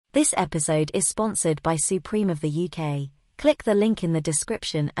This episode is sponsored by Supreme of the UK. Click the link in the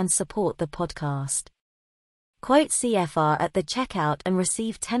description and support the podcast. Quote CFR at the checkout and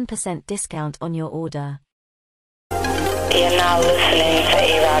receive 10% discount on your order. You're now listening to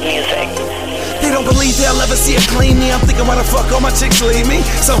A-Rod Music. They don't believe they'll ever see it clean me. I'm thinking, why the fuck all my chicks leave me?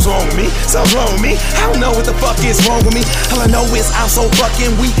 Something's wrong with me, something's wrong with me. I don't know what the fuck is wrong with me. All I know is I'm so fucking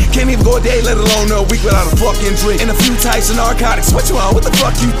weak. Can't even go a day, let alone a week without a fucking drink. And a few types of narcotics, what you on? What the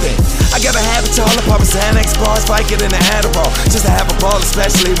fuck you think? I got a habit, y'all, of popping Xanax bars, Vicodin and Adderall, just to have a ball,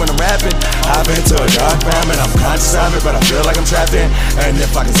 especially when I'm rapping. I've been to a dark room and I'm conscious of it, but I feel like I'm trapped in. And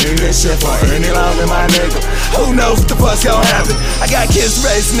if I can sing this shit for any longer, my nigga, who knows what the fuck's gonna happen? I got kids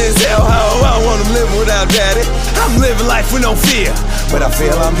raising this hellhole, I don't want them living without daddy. I'm living life with no fear, but I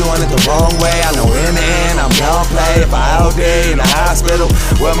feel I'm doing it the wrong way. I know in the end I'm gonna play if I out there in the hospital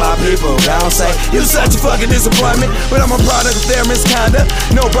where my people don't say you such a fucking disappointment, but I'm a product of their misconduct.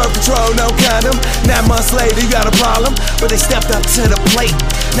 No birth control, no condom. 9 months later you got a problem, but they stepped up to the plate.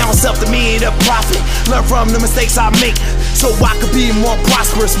 Now it's up to me to profit, learn from the mistakes I make, so I could be more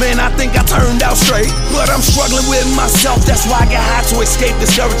prosperous. Man, I think I turned out straight, but I'm struggling with myself. That's why I get high to escape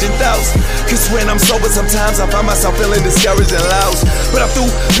discouraging thoughts. Cause when I'm sober, sometimes I find myself feeling discouraged and lost. But I'm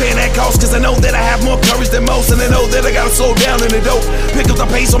through paying that cost, cause I know that I have more courage than most, and I know that I gotta slow down in the dope, pick up the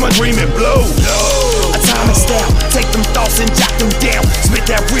pace on my dream and blow. Atomic style, take them thoughts and jot them down. Spit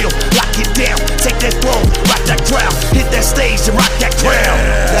that real, lock it down. Take that throne, rock that crowd. Hit that stage and rock that crown.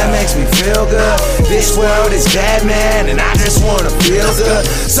 That makes me feel good. This world is bad, man, and I just wanna feel good.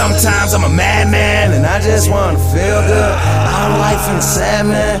 Sometimes I'm a madman and I just wanna feel good. Our life in the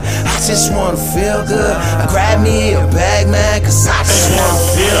sand, man, I just wanna feel good. I grab me a bag, man, cause I just wanna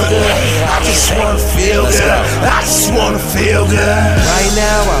feel good. I just wanna feel good. I just wanna feel good. Right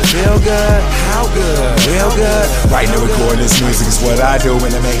now I feel good. How good? Real good. Right now recording this music is what I do,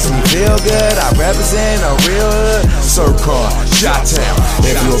 and it makes me feel good. I represent a real hood. Circle, Shot-Town.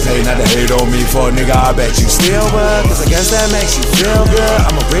 If you were paid not to hate on me for a nigga, I bet you still would, cause I guess that makes you feel good.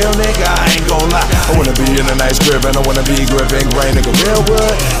 I'm a real nigga, I ain't gon' lie. I wanna be in a nice crib and I wanna be gripping grain, nigga, real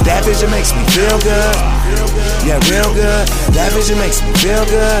wood. That vision makes me feel good. Yeah, real good. That vision makes me feel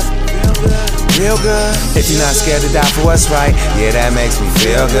good. Real good. If you're not scared to die for what's right, yeah, that makes me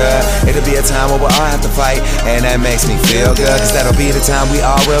feel good. It'll be a time where we'll all have to fight, and that makes me feel good, cause that'll be the time we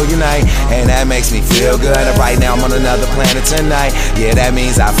all will unite, and that makes me feel good. And right now I'm on another planet tonight, yeah, that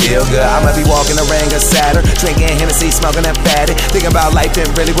means I feel good. I'ma be walking the ring of Saturn, drinking Hennessy, smoking that fatty, thinking about life and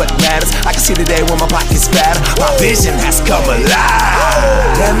really what matters. I can see the day when my pockets fatter, my vision has come alive.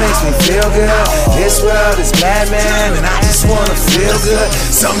 That makes me feel good. This world is bad, man, and I just wanna feel good.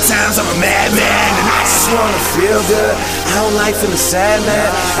 Sometimes I'm a madman and I just wanna feel good. I don't like feeling sad,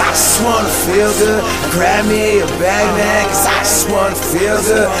 man, I just wanna feel good. Grab me a bag, man, cause I just wanna feel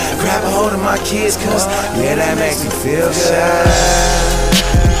good. Grab a hold of my kids, cause yeah, that makes me feel good.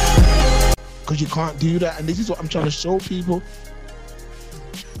 Cause you can't do that, and this is what I'm trying to show people.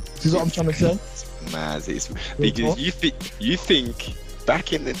 This is what I'm trying to say. Man, it's because you think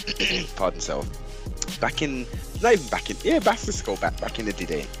back in the pardon self, back in not even back in let's go back in the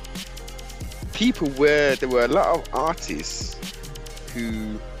day. There were a lot of artists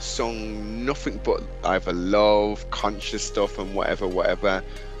who sung nothing but either love, conscious stuff, and whatever.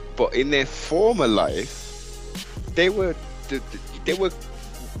 But in their former life, they were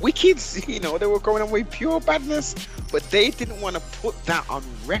wicked. You know, they were going away pure badness. But they didn't want to put that on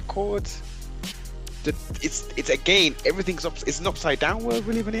record. It's again, everything's it's an upside down world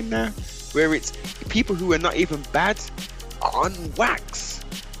we're living in now, where it's people who are not even bad are on wax.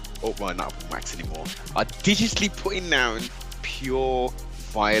 Oh, well, not on wax anymore. Are digitally putting down pure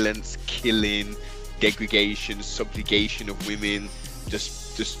violence, killing, degradation, subjugation of women,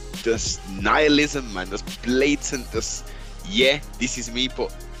 just nihilism, man. Just blatant. Just this is me.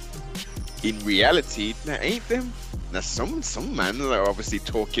 But in reality, that ain't them. Now some man are obviously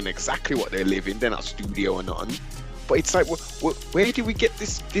talking exactly what they're living. They're not studio or nothing. But it's like, where do we get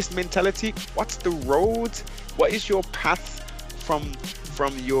this mentality? What's the road? What is your path from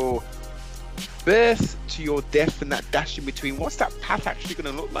your birth to your death and that dash in between? What's that path actually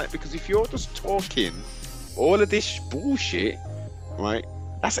going to look like? Because if you're just talking all of this bullshit, right,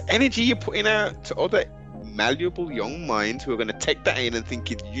 that's energy you're putting out to other malleable young minds who are going to take that in and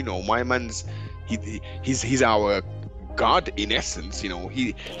thinking, you know, my man's he's our God in essence, you know,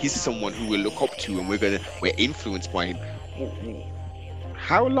 he's someone who we'll look up to and we're influenced by him.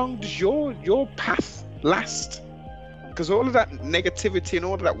 How long does your path last? Because all of that negativity and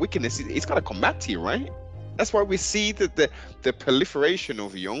all of that wickedness, it's got to come back to you, right? That's why we see that the proliferation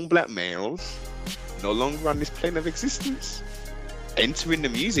of young black males no longer on this plane of existence. entering the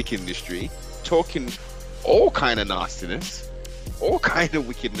music industry, talking all kind of nastiness, all kind of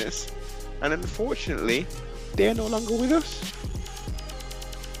wickedness, and unfortunately, they're no longer with us.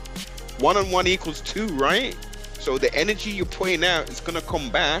 1 and 1 equals 2, right? So the energy you're putting out is gonna come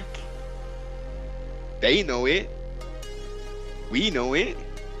back. They know it. We know it.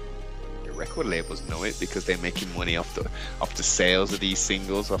 The record labels know it because they're making money off the sales of these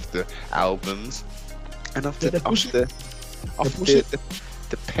singles, off the albums, and off the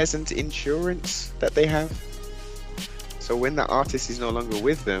peasant insurance that they have. So when the artist is no longer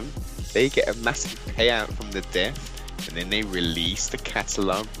with them, they get a massive payout from the death. And then they release the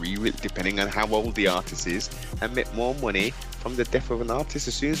catalogue, depending on how old the artist is, and make more money from the death of an artist.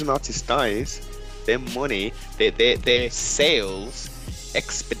 As soon as an artist dies, their money, their sales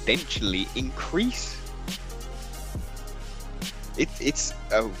exponentially increase. It's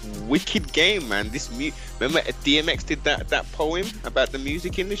a wicked game, man. Remember DMX did that poem about the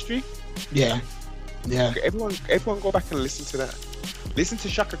music industry? Yeah. Everyone go back and listen to that. Listen to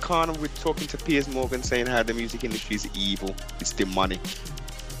Shaka Khan with talking to Piers Morgan saying how the music industry is evil, it's demonic.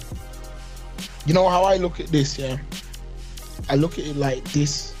 You know how I look at this, yeah? I look at it like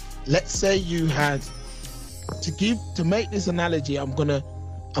this. Let's say you had to make this analogy, I'm gonna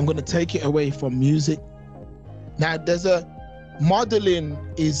take it away from music. Now modeling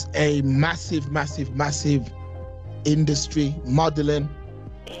is a massive industry. Modeling,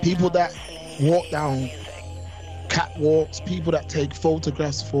 people that walk down catwalks, people that take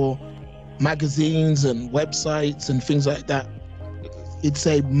photographs for magazines and websites and things like that. It's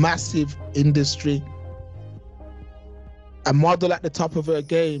a massive industry. A model at the top of her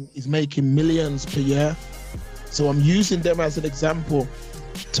game is making millions per year. So I'm using them as an example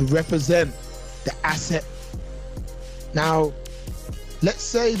to represent the asset. Now, let's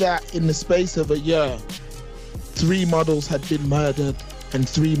say that in the space of a year, 3 models had been murdered and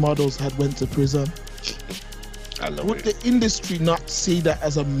 3 models had went to prison. Would the industry not see that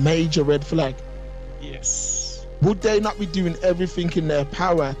as a major red flag? Yes. Would they not be doing everything in their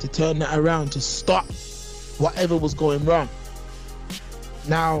power to turn that around, to stop whatever was going wrong?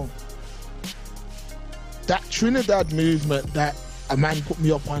 Now, that Trinidad movement that a man put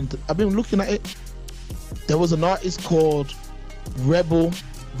me up on, I've been looking at it. There was an artist called Rebel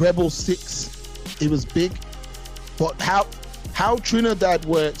 6. It was big. But how Trinidad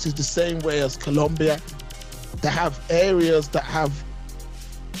works is the same way as Colombia. They have areas that have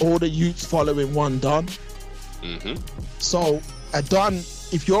all the youths following one Don. Mm-hmm. So a Don,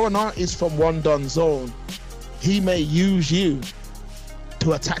 if you're an artist from one Don zone, he may use you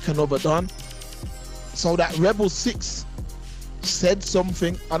to attack another Don. So that Rebel 6 said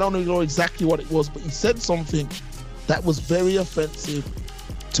something, I don't know exactly what it was, but he said something that was very offensive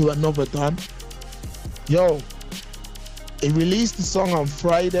to another Don. Yo, he released the song on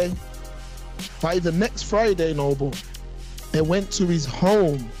Friday. By the next Friday, Noble, they went to his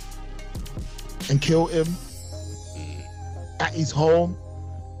home and killed him at his home.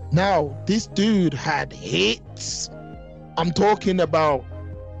 Now, this dude had hits. I'm talking about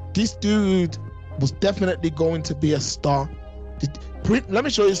this dude was definitely going to be a star. Let me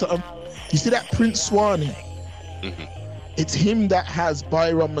show you something. You see that Prince Swanee? Mm-hmm. It's him that has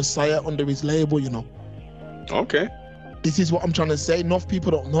Byron Messiah under his label, you know. Okay. This is what I'm trying to say. Enough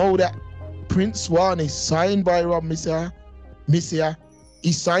people don't know that Prince Swanee signed Byron Messiah.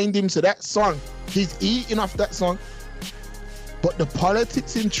 He signed him to that song. He's eating off that song. But the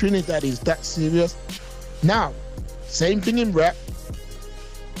politics in Trinidad is that serious. Now, same thing in rap.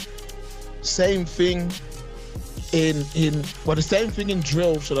 Same thing the same thing in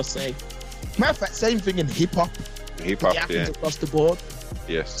drill, should I say. Matter of fact, same thing in hip-hop. Hip-hop, yeah. Across the board.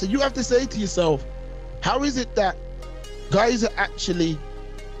 Yes. So you have to say to yourself, how is it that guys are actually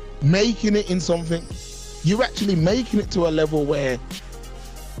making it in something? You're actually making it to a level where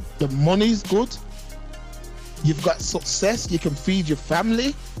the money's good, you've got success, you can feed your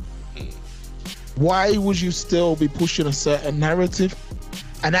family. Why would you still be pushing a certain narrative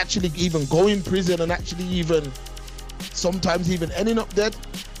and actually even go in prison and actually even sometimes even ending up dead?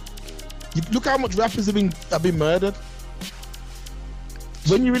 Look how much rappers have been murdered.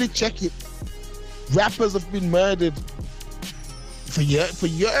 When you really check it, rappers have been murdered for years.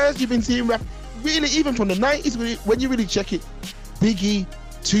 You've been seeing rap, really, even from the 90s. When you really check it, Biggie,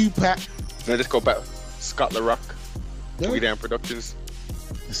 Tupac. Now just go back. Scott LaRock, Yeah. We Down Productions.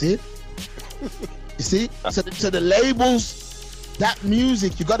 You see it? You see? So the labels, that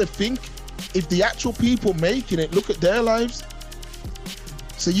music, you got to think, if the actual people making it, look at their lives.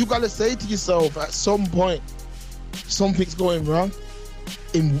 So you got to say to yourself, at some point, something's going wrong.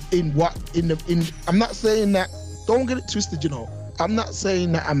 I'm not saying that, don't get it twisted, you know. I'm not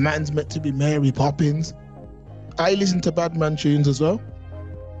saying that a man's meant to be Mary Poppins. I listen to bad man tunes as well.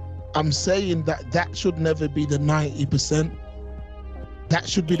 I'm saying that should never be the 90%. That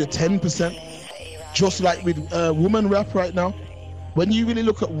should be the 10%. Just like with woman rap right now. When you really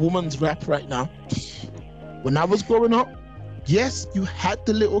look at woman's rap right now, when I was growing up, yes, you had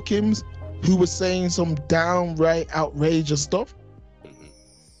the Little Kims who were saying some downright outrageous stuff.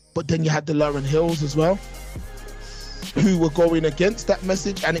 But then you had the Lauryn Hills as well, who were going against that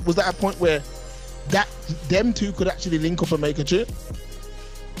message. And it was at a point where them two could actually link up and make a tune,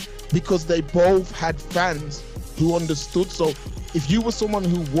 because they both had fans who understood. So if you were someone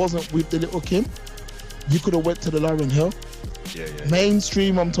who wasn't with the Little Kim, you could have went to the Lauryn Hill.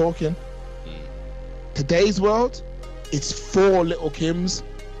 Mainstream, I'm talking. Today's world, it's 4 Little Kims.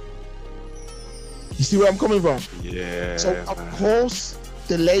 You see where I'm coming from? Yeah. So of course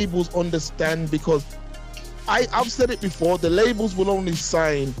the labels understand, because I've said it before, the labels will only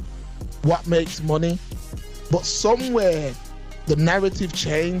sign what makes money. But somewhere the narrative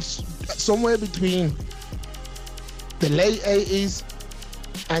changed. Somewhere between the late 80s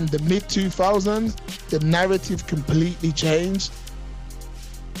and the mid 2000s, the narrative completely changed.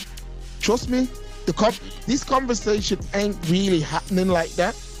 Trust me, this conversation ain't really happening like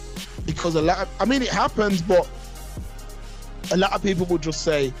that, because it happens, but a lot of people would just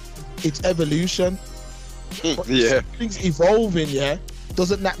say it's evolution. But Yeah. Things evolving,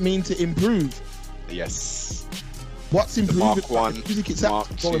 doesn't that mean to improve? Yes. What's improving? Mark 1, Music, it's Mark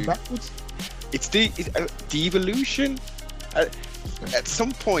going 2. backwards. It's the evolution. At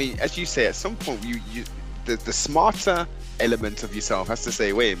some point, as you say, the smarter element of yourself has to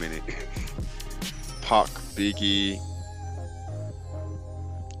say, wait a minute. Pac, Biggie,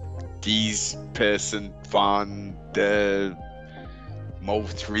 these person, Van, the Mo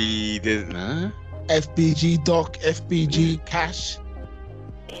 3, FBG Doc, FBG Cash,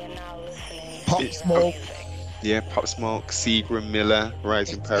 Pop Smoke. Yeah, Pop Smoke, Seagram, Miller,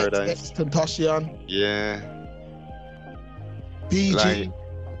 Rising Paradise. Tentacion. Yeah. BG. Like,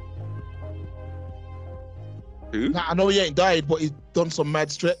 who? Now, I know he ain't died, but he's done some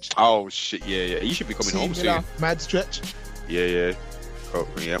mad stretch. Oh shit, yeah. He should be coming home soon. Mad stretch. Yeah.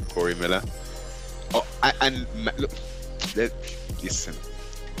 Corey Miller. Oh, and look, listen.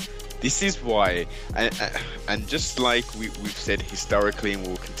 This is why, and just like we've said historically, and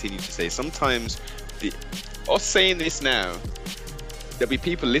we'll continue to say, sometimes us saying this now, there'll be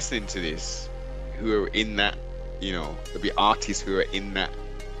people listening to this who are in that, there'll be artists who are in that,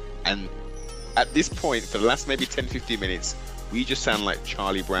 and at this point, for the last maybe 10-15 minutes, we just sound like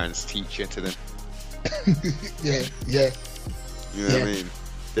Charlie Brown's teacher to them. Yeah. You know what I mean?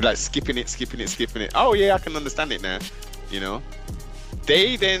 They're like skipping it. Oh yeah, I can understand it now.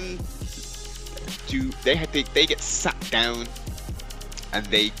 They then they get sat down and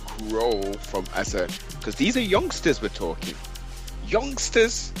they grow from because these are youngsters we're talking.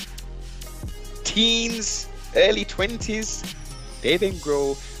 Youngsters, teens, early 20s. They then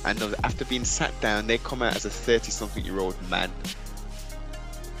grow, and after being sat down, they come out as a 30-something-year-old man.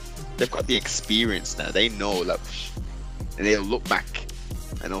 They've got the experience now. They know, and they'll look back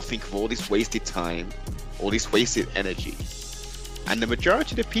and they'll think of all this wasted time, all this wasted energy. And the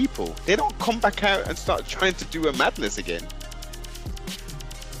majority of the people, they don't come back out and start trying to do a madness again,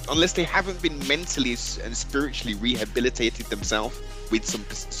 unless they haven't been mentally and spiritually rehabilitated themselves with some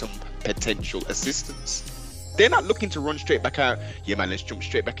potential assistance. They're not looking to run straight back out. Yeah, man, let's jump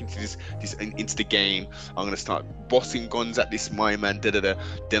straight back into into the game. I'm gonna start bossing guns at this my man.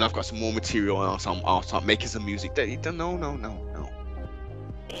 Then I've got some more material, and I'll start making some music. No.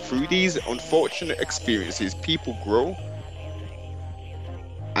 Through these unfortunate experiences, people grow,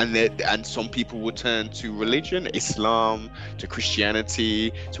 and some people will turn to religion, Islam, to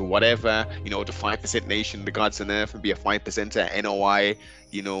Christianity, to whatever, the 5% nation, the gods on earth, and be a 5%er, NOI,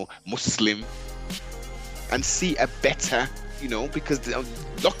 Muslim, and see a better, because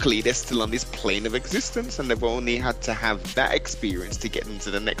luckily they're still on this plane of existence, and they've only had to have that experience to get them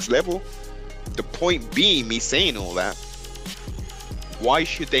to the next level. The point being, me saying all that, why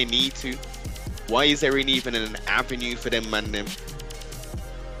should they need to? Why is there even an avenue for them, man?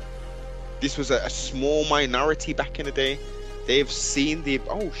 This was a small minority back in the day. They've seen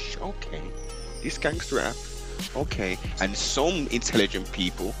okay, this gangster rap, okay, and some intelligent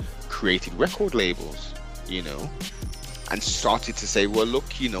people created record labels, and started to say, well, look,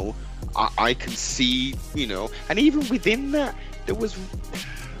 I can see, and even within that,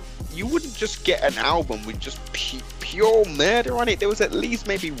 you wouldn't just get an album with just pure murder on it. There was at least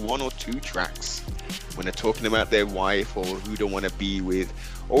maybe 1 or 2 tracks when they're talking about their wife or who they want to be with,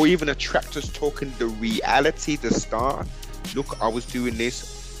 or even a track just talking the reality, the start look, I was doing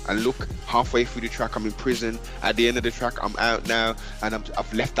this, and look, halfway through the track, I'm in prison. At the end of the track, I'm out now, and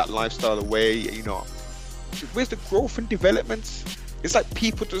I've left that lifestyle away. You know, where's the growth and development? It's like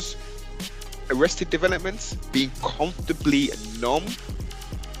people just arrested developments, being comfortably numb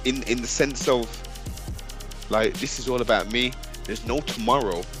in the sense of, like, this is all about me. There's no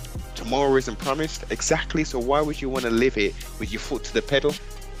tomorrow. Tomorrow isn't promised. Exactly. So why would you want to live it with your foot to the pedal?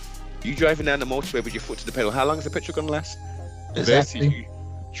 You driving down the motorway with your foot to the pedal. How long is the petrol gonna last? Exactly. Versus you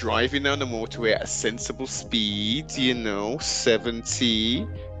driving down the motorway at a sensible speed, 70.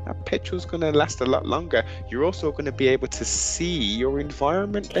 That petrol's gonna last a lot longer. You're also gonna be able to see your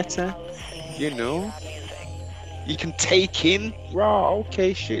environment better. You can take in,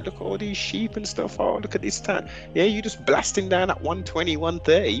 okay, shit, look at all these sheep and stuff. Oh, look at this town. Yeah, you just blasting down at 120,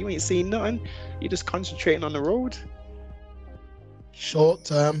 130. You ain't seeing nothing. You're just concentrating on the road. Short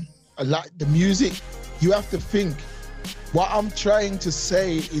term, I like the music. You have to think. What I'm trying to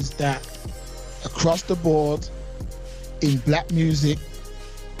say is that across the board, in black music,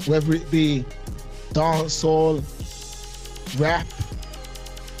 whether it be dancehall, rap,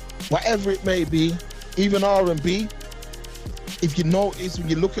 whatever it may be, even R&B, if you notice, when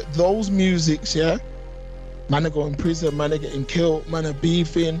you look at those musics, yeah, man are going to prison, man are getting killed, man are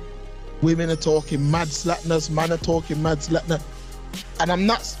beefing, women are talking mad slackness, man are talking mad slackness. And I'm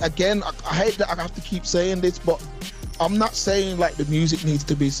not, again, I hate that I have to keep saying this, but I'm not saying like the music needs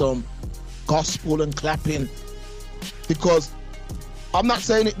to be some gospel and clapping, because I'm not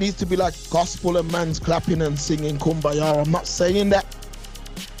saying it needs to be like gospel and man's clapping and singing Kumbaya. I'm not saying that.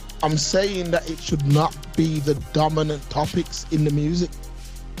 I'm saying that it should not be the dominant topics in the music.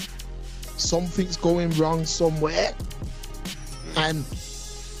 Something's going wrong somewhere. And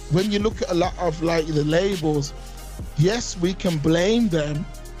when you look at a lot of like the labels, yes, we can blame them.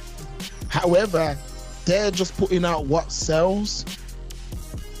 However, they're just putting out what sells.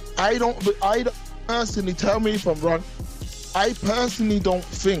 I don't personally, tell me if I'm wrong, I personally don't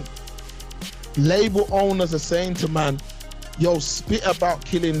think label owners are saying to man, yo, spit about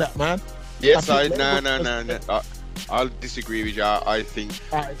killing that man. Yes, no. I'll disagree with you. I think.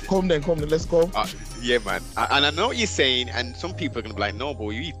 Alright, come then, let's go. Yeah, man. And I know what you're saying, and some people are gonna be like, no,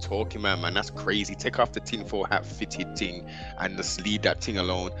 boy, you talking, man, that's crazy. Take off the tinfoil hat fitted thing and just leave that thing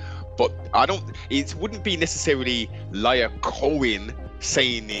alone. But it wouldn't be necessarily Liar Cohen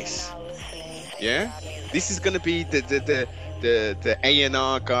saying this. Yeah? This is gonna be the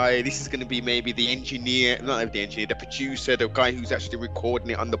A&R guy. This is going to be maybe the engineer, not the engineer, the producer, the guy who's actually recording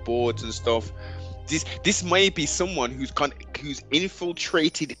it on the boards and stuff. This may be someone who's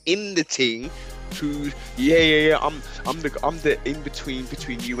infiltrated in the thing, who I'm the in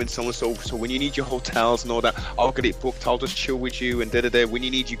between you and so and so. So when you need your hotels and all that, I'll get it booked. I'll just chill with you and da. When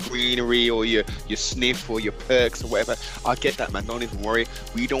you need your greenery or your sniff or your perks or whatever, I'll get that, man. Don't even worry.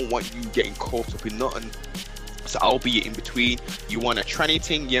 We don't want you getting caught up in nothing. So I'll be in between. You want a tranny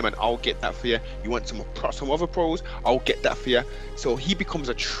thing? Yeah, man, I'll get that for you. You want some other pros? I'll get that for you. So he becomes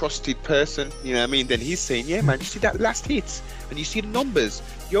a trusted person, you know what I mean? Then he's saying, yeah, man, you see that last hit? And you see the numbers?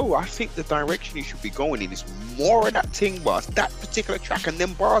 Yo, I think the direction you should be going in is more of that thing, boss. That particular track and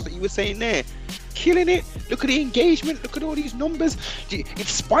them bars that you were saying there. Killing it. Look at the engagement. Look at all these numbers. It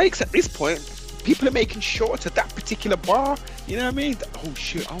spikes at this point. People are making shorts at that particular bar. You know what I mean? Oh,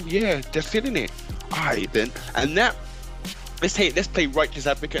 shit. Oh, yeah. They're feeling it. Alright then, and now let's play righteous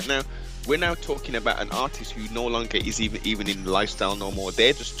advocate now. We're now talking about an artist who no longer is even in the lifestyle no more.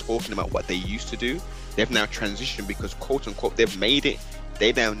 They're just talking about what they used to do. They've now transitioned because, quote unquote, they've made it.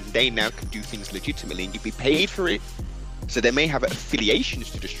 They now can do things legitimately and you be paid for it. So they may have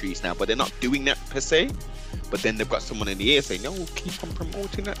affiliations to the streets now, but they're not doing that per se. But then they've got someone in the ear saying, no, keep on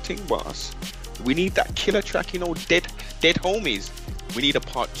promoting that thing, boss. We need that killer track, dead homies. We need a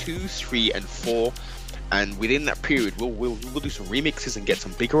part 2, 3, and 4, and within that period, we'll do some remixes and get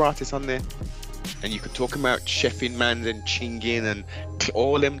some bigger artists on there. And you could talk about Chefin Man and Chingin and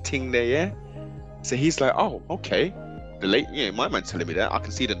all them thing there, yeah. So he's like, oh, okay. My man's telling me that. I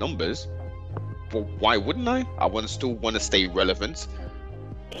can see the numbers. Well, why wouldn't I? I still want to stay relevant.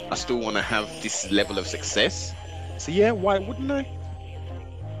 I still want to have this level of success. So yeah, why wouldn't I?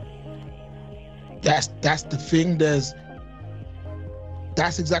 That's the thing.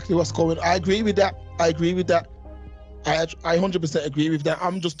 That's exactly what's going on. I agree with that. I 100% agree with that.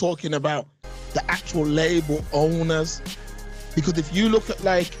 I'm just talking about the actual label owners, because if you look at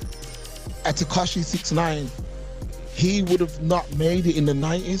like a Tekashi 6ix9ine, he would have not made it in the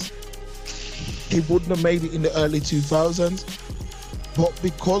 90s. He wouldn't have made it in the early 2000s. But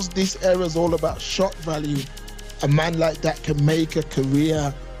because this era is all about shock value, a man like that can make a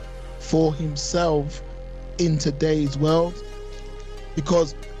career for himself in today's world.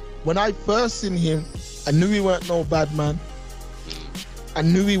 Because when I first seen him, I knew he weren't no bad man. I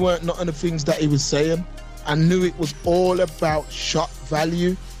knew he weren't none of the things that he was saying. I knew it was all about shot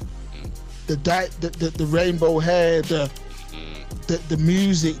value. The rainbow hair, the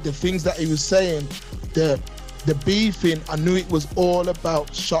music, the things that he was saying, the beefing. I knew it was all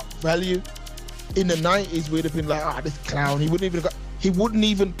about shot value. In the 90s, we'd have been like, this clown. We wouldn't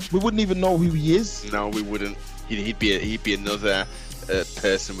even know who he is. No, we wouldn't. He'd be another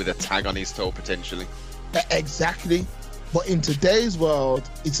person with a tag on his toe potentially. Exactly. But in today's world,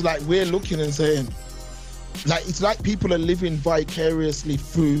 it's like we're looking and saying, like, it's like people are living vicariously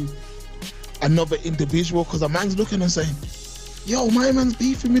through another individual, because a man's looking and saying, yo, my man's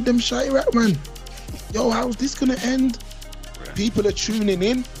beefing with them shy rat man. Yo, how's this gonna end? Right. People are tuning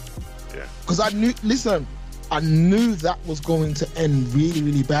in. Yeah. Because I knew that was going to end really,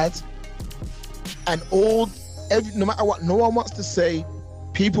 really bad. And no matter what no one wants to say,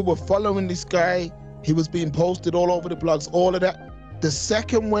 people were following this guy. He was being posted all over the blogs, all of that. The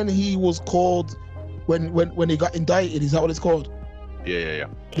second when he was called, when he got indicted, is that what it's called? Yeah.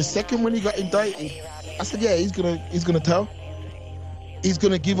 The second when he got indicted, I said, yeah, he's gonna tell. He's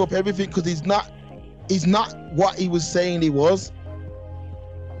gonna give up everything, because he's not what he was saying he was.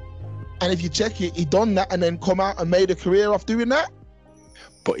 And if you check it, he done that and then come out and made a career off doing that.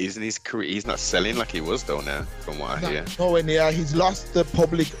 But isn't his career? He's not selling like he was though now, from what I hear. Nowhere near. He's lost the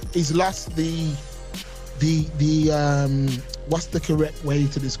public. He's lost the what's the correct way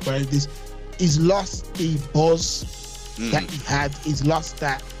to describe this? He's lost the buzz that he had. He's lost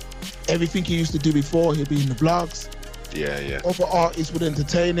that everything he used to do before. He'd be in the blogs. Yeah. Other artists would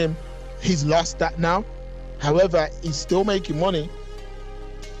entertain him. He's lost that now. However, he's still making money.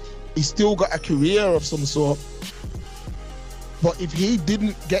 He's still got a career of some sort. But if he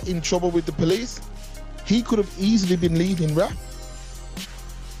didn't get in trouble with the police, he could have easily been leading rap.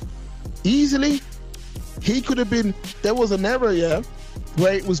 Easily. He could have been, there was an era, yeah,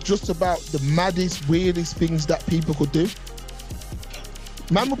 where it was just about the maddest, weirdest things that people could do.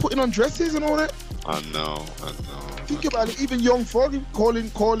 Man were putting on dresses and all that. I know. Think about it, even Young Frog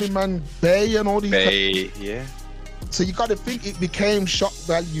calling man Bay and all these. Bay, yeah. So you got to think it became shock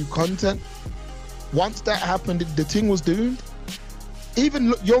value content. Once that happened, the thing was doomed.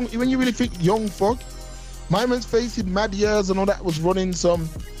 Even when you really think Young Frog, my man's facing mad years and all that, was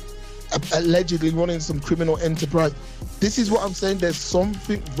allegedly running some criminal enterprise. This is what I'm saying. There's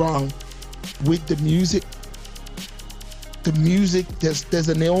something wrong with the music. The music, there's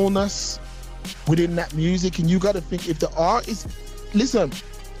an illness within that music, and you got to think, if the artist, listen,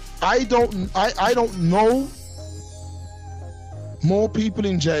 I don't know more people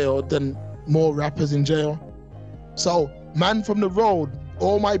in jail than more rappers in jail. So man from the road,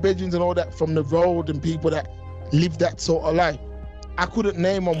 all my bedrooms and all that from the road, and people that live that sort of life, I couldn't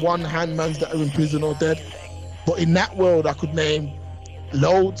name on one hand mans that are in prison or dead. But in that world, I could name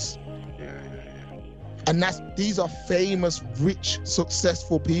loads. Yeah. And these are famous, rich,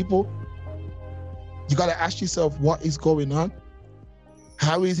 successful people. You got to ask yourself, what is going on?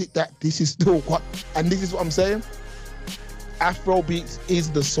 How is it that this is still what? And this is what I'm saying. Afrobeats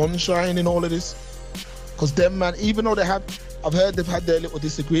is the sunshine in all of this. Because them, man, even though I've heard they've had their little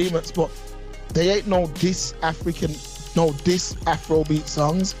disagreements, but they ain't no diss Afrobeat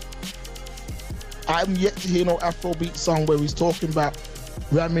songs. I'm yet to hear no Afrobeat song where he's talking about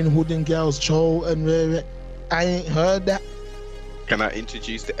ramming hood and girls' cho and rare. I ain't heard that. Can I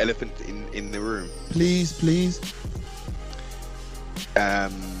introduce the elephant in the room? Please.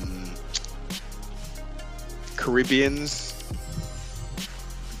 Caribbeans.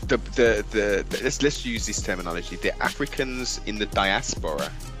 Let's use this terminology. The Africans in the diaspora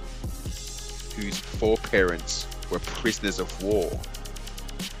whose foreparents were prisoners of war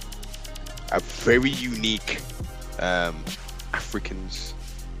are very unique Africans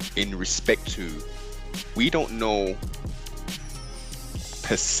in respect to, we don't know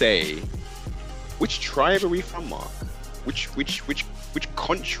per se which tribe are we from, Mark? Which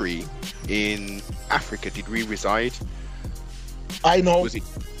country in Africa did we reside? I know.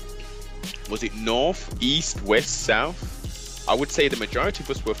 Was it north, east, west, south? I would say the majority of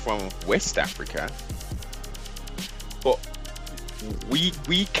us were from West Africa. But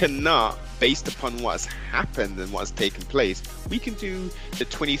we cannot, based upon what's happened and what's taken place, we can do the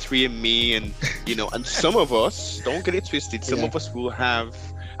 23andMe and and some of us, don't get it twisted, some of us will have,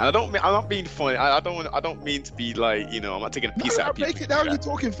 and I'm not being funny. I don't mean to be like, I'm not taking a piece out of people. Break it down. You're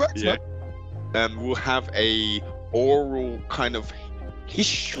talking facts, man. We'll have a oral kind of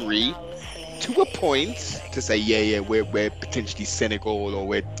history to a point to say, we're potentially Senegal, or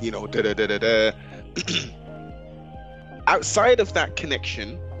we're, outside of that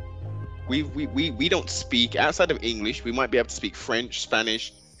connection, we don't speak outside of English. We might be able to speak French,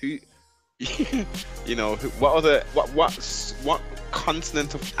 Spanish. Who, you know, what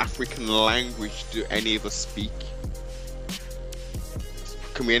continent of African language do any of us speak?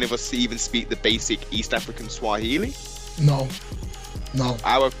 Can we any of us even speak the basic East African Swahili? No.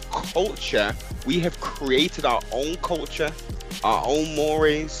 Our culture, we have created our own culture, our own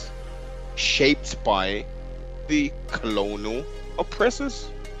mores, shaped by the colonial oppressors.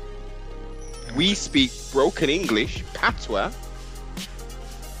 We speak broken English, patois.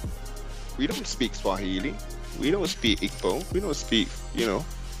 We don't speak Swahili. We don't speak Igbo. We don't speak, you know,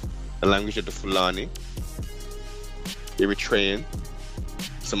 the language of the Fulani, Eritrean,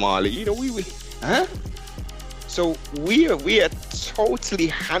 Somali. You know, huh? So we are totally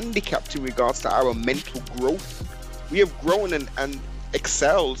handicapped in regards to our mental growth. We have grown and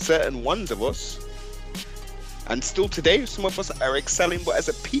excelled, certain ones of us, and still today some of us are excelling, but as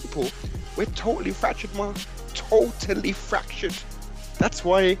a people we're totally fractured, man. Totally fractured. That's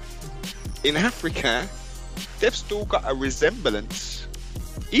why in Africa they've still got a resemblance,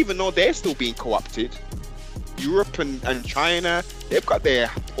 even though they're still being co-opted. Europe and China, they've got their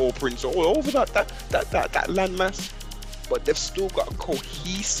paw prints all over that landmass, but they've still got a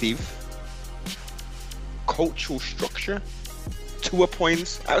cohesive cultural structure to a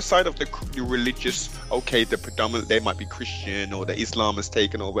point. Outside of the religious, okay, the predominant, they might be Christian or the Islam has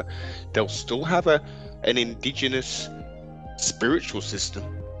taken over, they'll still have an indigenous spiritual system.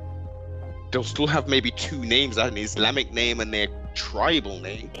 They'll still have maybe two names, an Islamic name and their tribal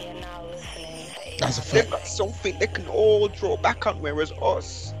name. That's a fact. They've got something they can all draw back on, whereas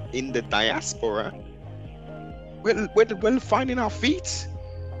us in the diaspora, we're finding our feet.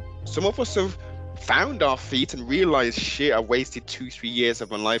 Some of us have found our feet and realized, shit, I wasted 2-3 years of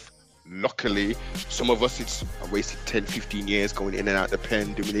my life. Luckily, some of us, I wasted 10-15 years going in and out the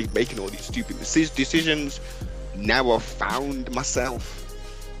pen, making all these stupid decisions. Now I've found myself.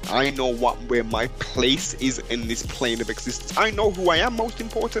 I know where my place is in this plane of existence. I know who I am, most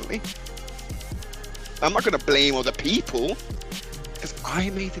importantly. I'm not going to blame other people, because I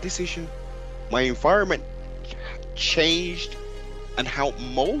made the decision. My environment changed and helped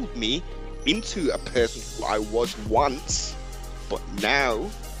mold me into a person who I was once, but now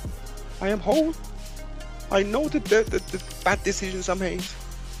I am whole. I know the bad decisions I made.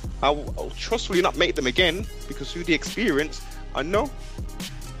 I'll trustfully not make them again, because through the experience, I know.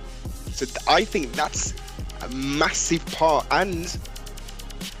 So I think that's a massive part, and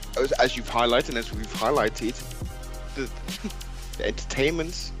as you've highlighted, and as we've highlighted, the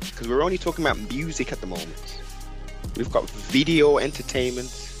entertainment, because we're only talking about music at the moment. We've got video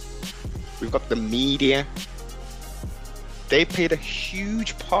entertainment, we've got the media. They played a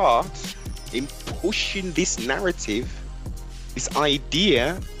huge part in pushing this narrative, this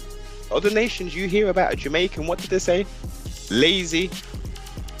idea. Other nations, you hear about a Jamaican, what did they say? Lazy.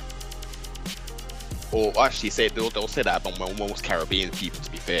 Or actually they'll say that about most Caribbean people, to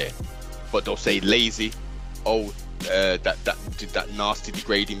be fair, but they'll say lazy. Oh, that nasty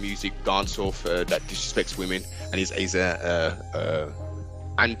degrading music, dancehall that disrespects women, and he's a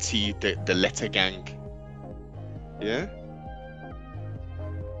anti the letter gang. Yeah.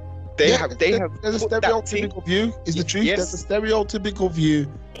 There's a stereotypical view. Is the truth? Yes. There's a stereotypical view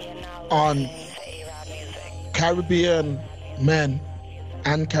on Caribbean men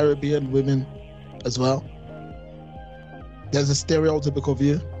and Caribbean women as well. There's a stereotypical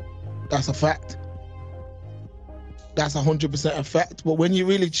view. That's a fact. That's 100% a fact. But when you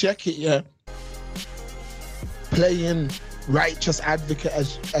really check it, yeah, playing righteous advocate,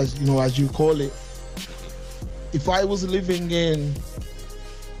 as you know, as you call it. If I was living in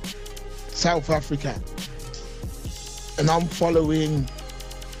South Africa and I'm following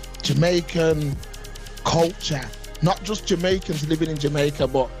Jamaican culture, not just Jamaicans living in Jamaica,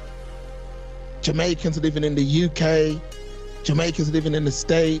 but Jamaicans living in the UK, Jamaicans living in the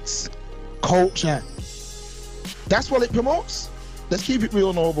States, culture. That's what it promotes. Let's keep it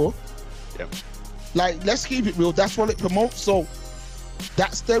real, Noble. Yeah. Like, let's keep it real. That's what it promotes. So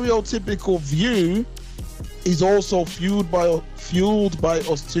that stereotypical view is also fueled by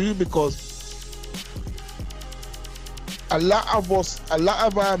us too, because a lot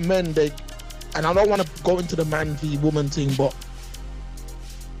of our men, and I don't want to go into the man v woman thing, but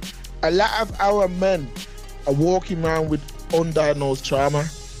a lot of our men are walking around with undiagnosed trauma.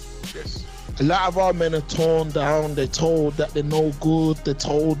 Yes. A lot of our men are torn down. They're told that they're no good. They're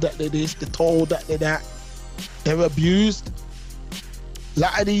told that they're this. They're told that they're that. They're abused. A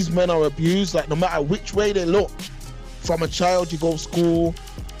lot of these men are abused. Like, no matter which way they look, from a child, you go to school,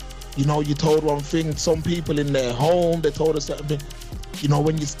 You know, you told one thing. Some people in their home, they told a certain thing. You know,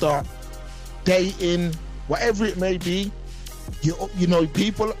 when you start dating, whatever it may be, you know,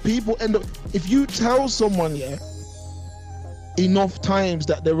 people end up. If you tell someone, yeah, enough times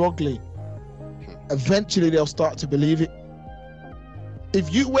that they're ugly, eventually they'll start to believe it.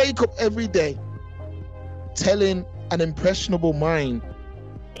 If you wake up every day telling an impressionable mind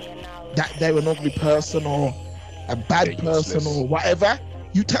that they're an ugly person or a bad person or whatever,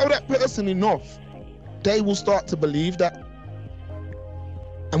 you tell that person enough, they will start to believe that.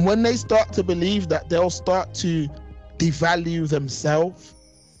 And when they start to believe that, they'll start to devalue themselves.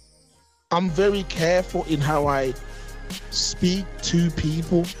 I'm very careful in how I speak to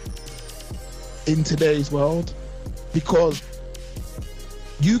people in today's world, because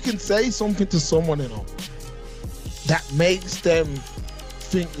you can say something to someone, you know, that makes them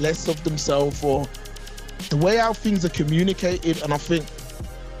think less of themselves, or the way how things are communicated. And I think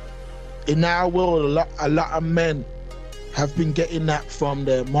in our world, a lot of men have been getting that from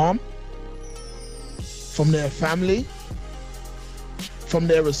their mom, from their family, from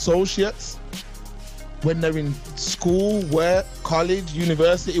their associates, when they're in school, work, college,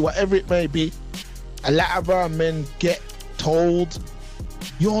 university, whatever it may be. A lot of our men get told,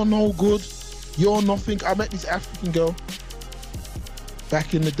 you're no good, you're nothing. I met this African girl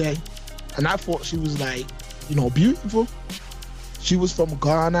back in the day, and I thought she was like, you know, beautiful. She was from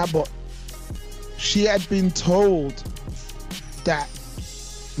Ghana, but she had been told that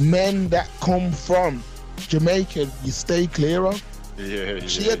men that come from Jamaica, you stay clear of.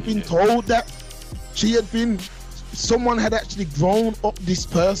 She had been told that. Someone had actually grown up this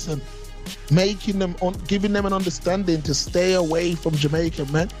person, making them, giving them an understanding to stay away from Jamaican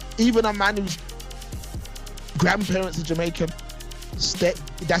men. Even a man whose grandparents are Jamaican,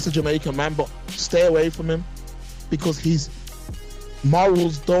 that's a Jamaican man, but stay away from him because his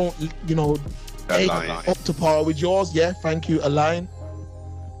morals don't, you know, up to par with yours. Yeah, thank you, align.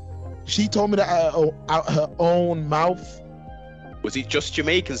 She told me that out her own mouth. Was it just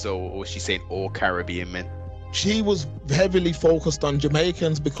Jamaicans though, or was she saying all Caribbean men? She was heavily focused on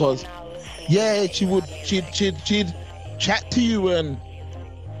Jamaicans because, yeah, she'd chat to you and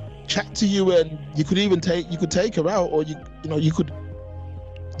you could take her out, or you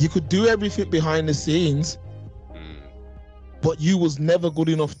could do everything behind the scenes, but you was never good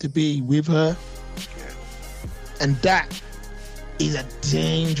enough to be with her. Yeah. And that is a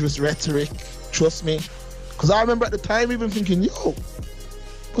dangerous rhetoric, trust me. Because I remember at the time even thinking, yo,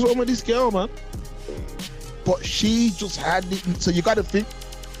 what's wrong with this girl, man? But she just had it. So you got to think,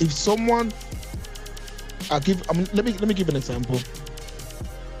 if someone, let me give an example.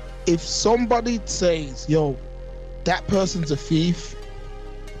 If somebody says, yo, that person's a thief,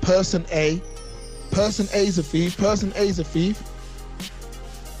 person A is a thief, person A is a thief.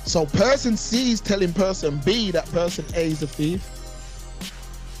 So person C is telling person B that person A is a thief.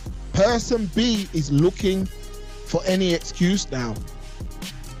 Person B is looking for any excuse now.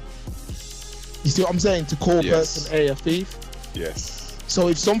 You see what I'm saying? To call person A a thief. Yes. So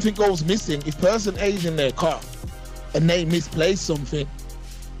if something goes missing, if person A is in their car and they misplace something,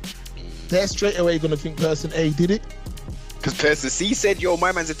 they're straight away going to think person A did it. Because person C said, yo,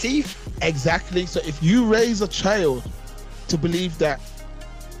 my man's a thief. Exactly. So if you raise a child to believe that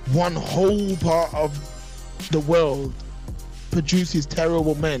one whole part of the world produces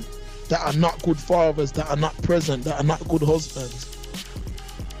terrible men that are not good fathers, that are not present, that are not good husbands.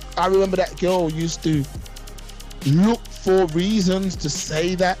 I remember that girl used to look for reasons to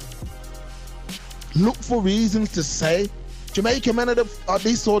say that. Look for reasons to say Jamaican men are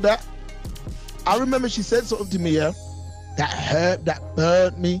this or that. I remember she said something to me, yeah, that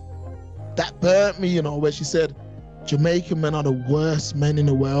burnt me, you know, where she said Jamaican men are the worst men in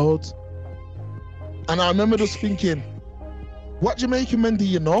the world. And I remember just thinking, what Jamaican men do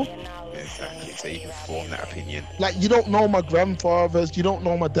you know? Exactly, so you can form that opinion. Like, you don't know my grandfathers, you don't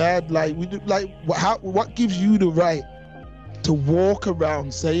know my dad. Like, what gives you the right to walk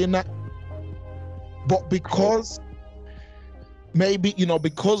around saying that? But because maybe, you know,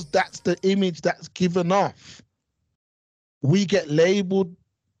 because that's the image that's given off, we get labeled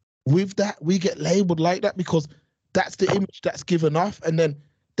with that. We get labeled like that because that's the image that's given off. And then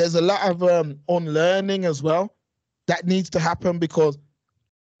there's a lot of unlearning as well that needs to happen, because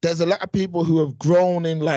there's a lot of people who have grown in like